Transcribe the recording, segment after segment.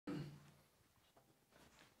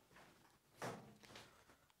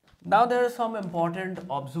Now there are some important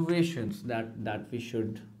observations that we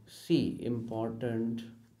should see. Important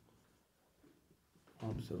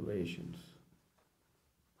observations.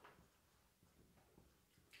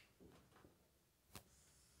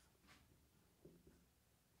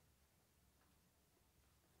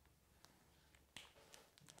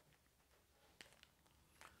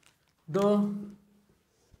 The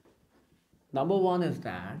number one is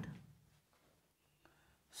that,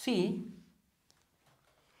 see,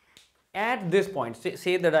 at this point,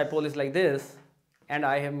 say the dipole is like this, and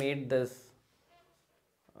I have made this,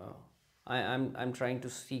 I'm trying to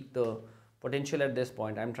seek the potential at this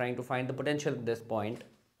point. I'm trying to find the potential at this point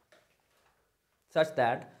such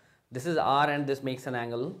that this is R and this makes an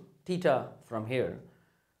angle theta from here.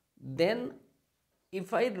 Then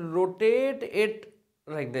if I rotate it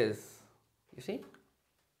like this, you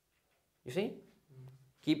see,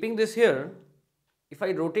 keeping this here, if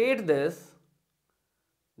I rotate this,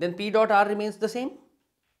 then P dot R remains the same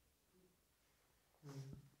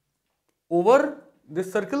over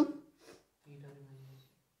this circle,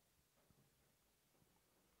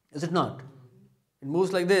 is it not? It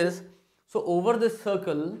moves like this. So over this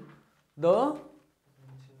circle, the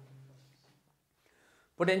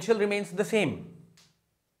potential remains the same,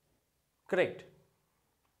 correct?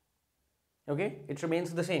 Okay, it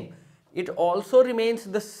remains the same. It also remains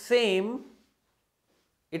the same,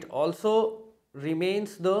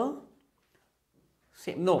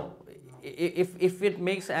 no, if it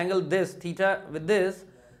makes angle this theta with this,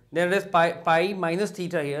 then it is pi minus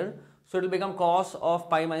theta here, so it will become cos of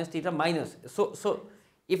pi minus theta minus, so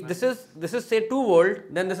if this is say 2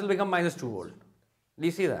 volt, then this will become minus 2 volt. Do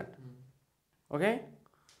you see that? Okay,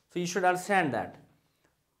 so you should understand that.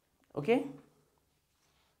 Okay,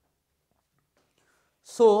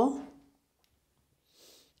 so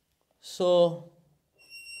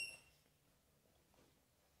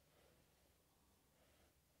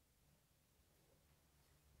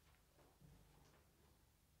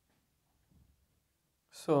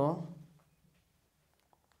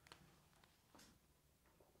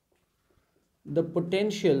the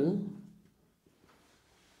potential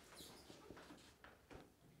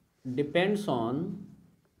depends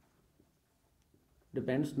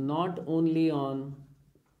not only on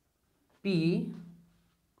P,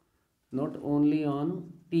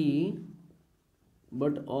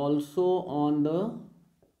 but also on the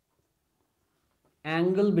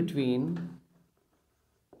angle between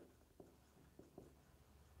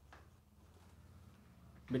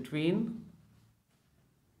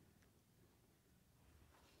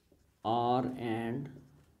R and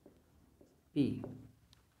P.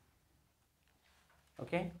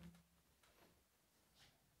 Okay,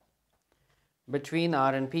 between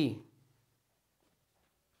R and P.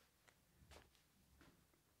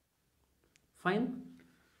 Fine.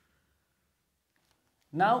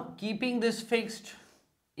 Now keeping this fixed,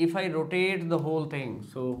 if I rotate the whole thing,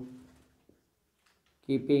 so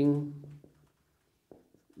keeping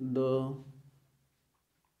the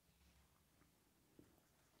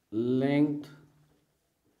length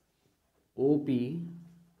OP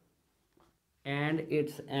and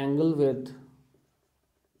its angle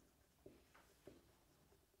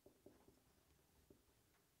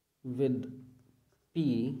with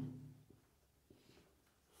P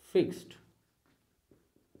fixed,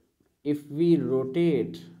 if we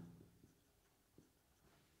rotate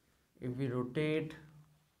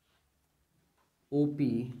OP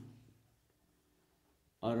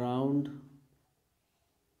around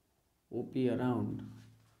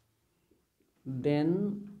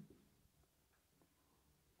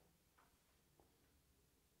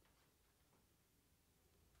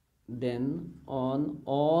then on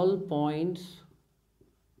all points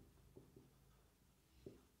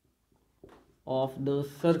of the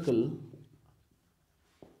circle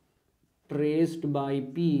traced by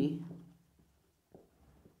P,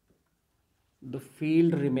 the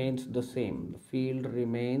field remains the same. The field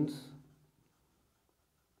remains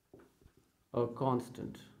a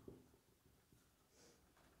constant.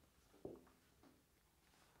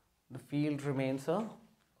 The field remains a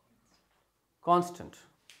constant.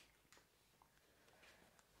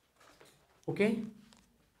 Okay?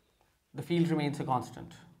 The field remains a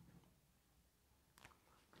constant.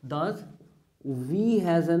 Thus, V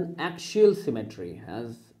has an axial symmetry,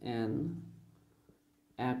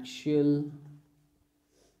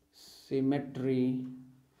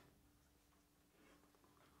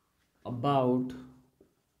 about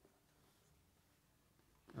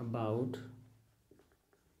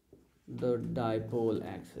the dipole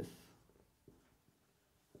axis,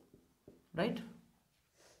 right?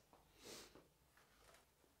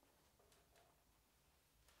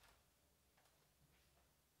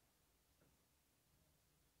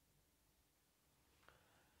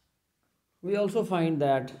 We also find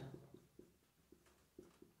that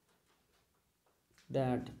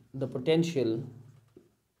the potential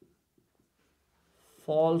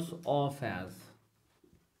falls off as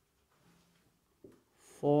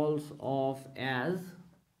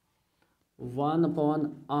 1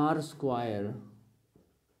 upon r square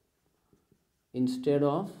instead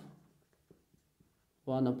of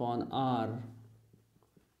 1 upon r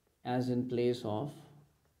as in place of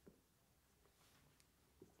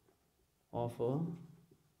a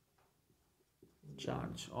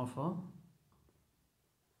charge of a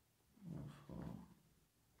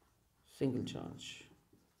single charge.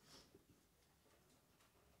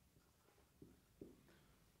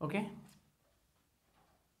 Okay.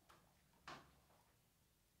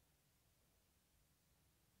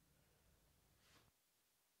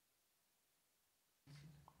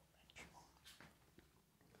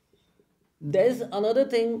 There's another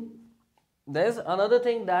thing. There's another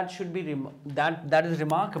thing that should be that is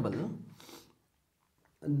remarkable.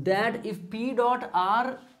 That if P dot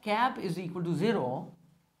R cap is equal to 0,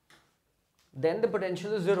 then the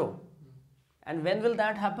potential is 0. And when will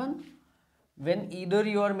that happen? When either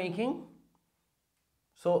you are making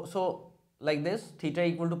so like this, theta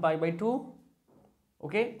equal to pi by 2,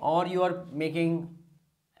 okay, or you are making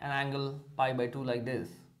an angle pi by 2 like this.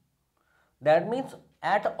 That means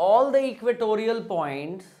at all the equatorial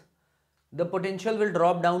points, the potential will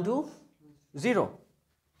drop down to 0.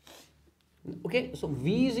 Okay, so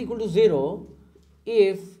V is equal to 0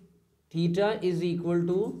 if theta is equal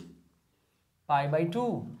to pi by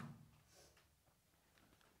 2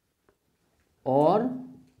 or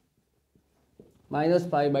minus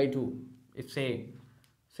pi by 2. If say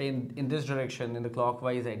in this direction, in the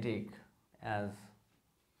clockwise, I take as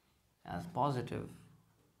positive.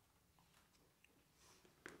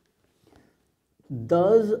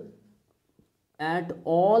 Thus, at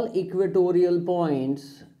all equatorial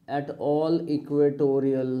points, the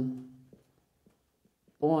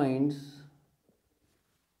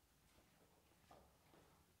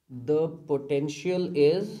potential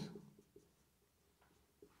is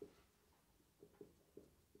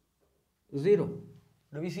 0.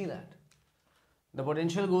 Do we see that? The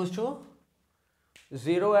potential goes to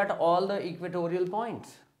 0 at all the equatorial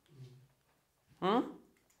points.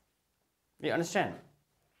 You understand?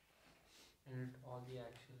 And at all the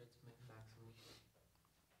actual it's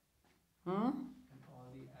maximum. At all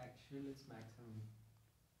the actual it's maximum.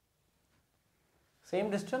 Same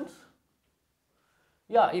distance?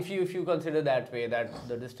 Yeah, if you consider that way, that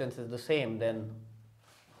the distance is the same, then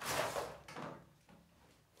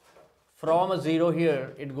from a 0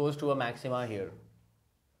 here, it goes to a maxima here.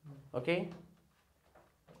 Okay?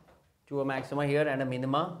 To a maxima here and a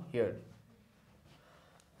minima here.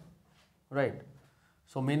 Right.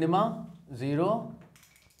 So minima 0,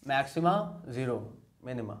 maxima 0,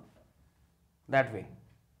 minima. That way.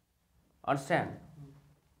 Understand?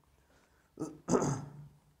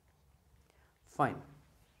 Fine.